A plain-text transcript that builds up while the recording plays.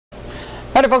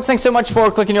Howdy folks, thanks so much for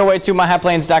clicking your way to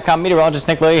myhotplains.com. Meteorologist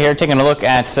Nick Lilly here, taking a look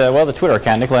at, well, the Twitter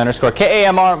account,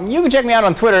 Nicola_KAMR. You can check me out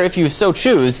on Twitter if you so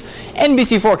choose.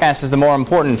 NBC4Cast is the more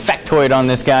important factoid on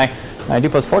this guy. I do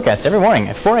post forecast every morning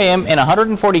at 4 a.m. in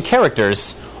 140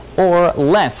 characters or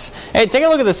less. Hey, take a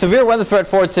look at the severe weather threat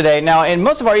for today. Now, in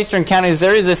most of our eastern counties,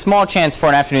 there is a small chance for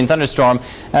an afternoon thunderstorm,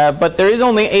 but there is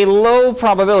only a low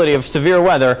probability of severe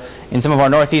weather in some of our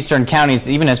northeastern counties,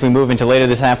 even as we move into later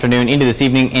this afternoon, into this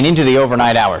evening, and into the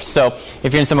overnight hours. So,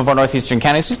 if you're in some of our northeastern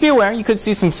counties, just be aware you could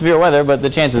see some severe weather, but the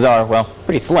chances are, well,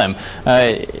 pretty slim.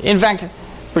 In fact,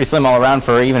 pretty slim all around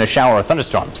for even a shower or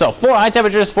thunderstorm. So, for high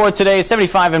temperatures for today,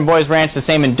 75 in Boys Ranch, the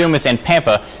same in Dumas and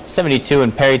Pampa, 72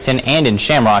 in Perryton and in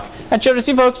Shamrock. That showed us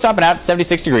you folks topping out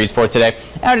 76 degrees for today.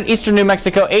 Out in eastern New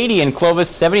Mexico, 80 in Clovis,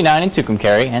 79 in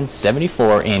Tucumcari, and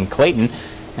 74 in Clayton.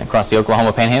 Across the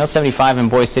Oklahoma Panhandle, 75 in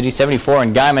Boise City, 74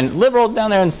 in Guyman. Liberal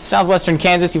down there in southwestern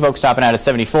Kansas, you folks topping out at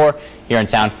 74. Here in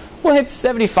town, we'll hit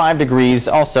 75 degrees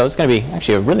also. It's going to be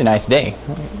actually a really nice day.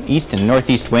 East and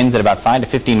northeast winds at about 5 to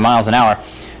 15 miles an hour.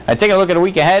 Taking a look at a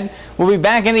week ahead, we'll be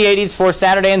back in the 80s for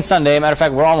Saturday and Sunday. Matter of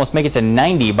fact, we'll almost make it to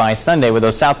 90 by Sunday with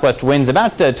those southwest winds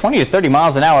about 20 to 30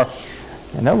 miles an hour.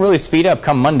 And they'll really speed up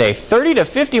come Monday. 30 to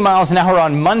 50 miles an hour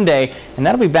on Monday, and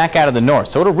that'll be back out of the north.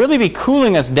 So it'll really be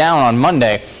cooling us down on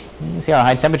Monday. You can see our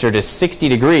high temperature to 60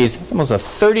 degrees. It's almost a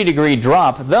 30-degree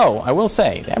drop, though I will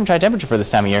say the average high temperature for this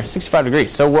time of year is 65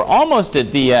 degrees. So we're almost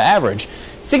at the average.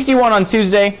 61 on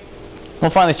Tuesday. We'll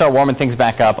finally start warming things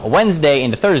back up Wednesday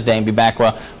into Thursday and be back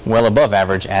well above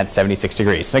average at 76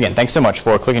 degrees. Again, thanks so much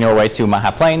for clicking your way to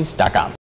myhotplains.com.